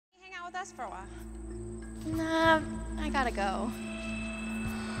with us for a while? Nah, I gotta go.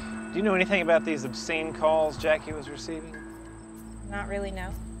 Do you know anything about these obscene calls Jackie was receiving? Not really, no.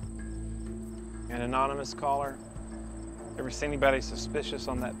 An anonymous caller? Ever see anybody suspicious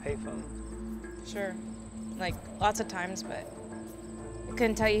on that payphone? Sure. Like, lots of times, but I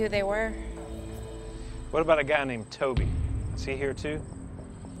couldn't tell you who they were. What about a guy named Toby? Is he here too?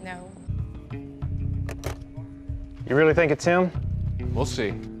 No. You really think it's him? We'll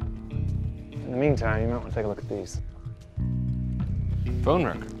see. In the meantime, you might want to take a look at these. Phone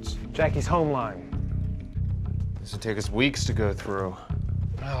records. Jackie's home line. This would take us weeks to go through.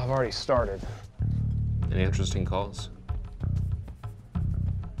 Well, I've already started. Any interesting calls?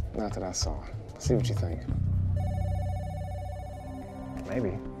 Not that I saw. See what you think.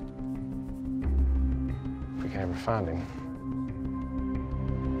 Maybe. If we can ever find him.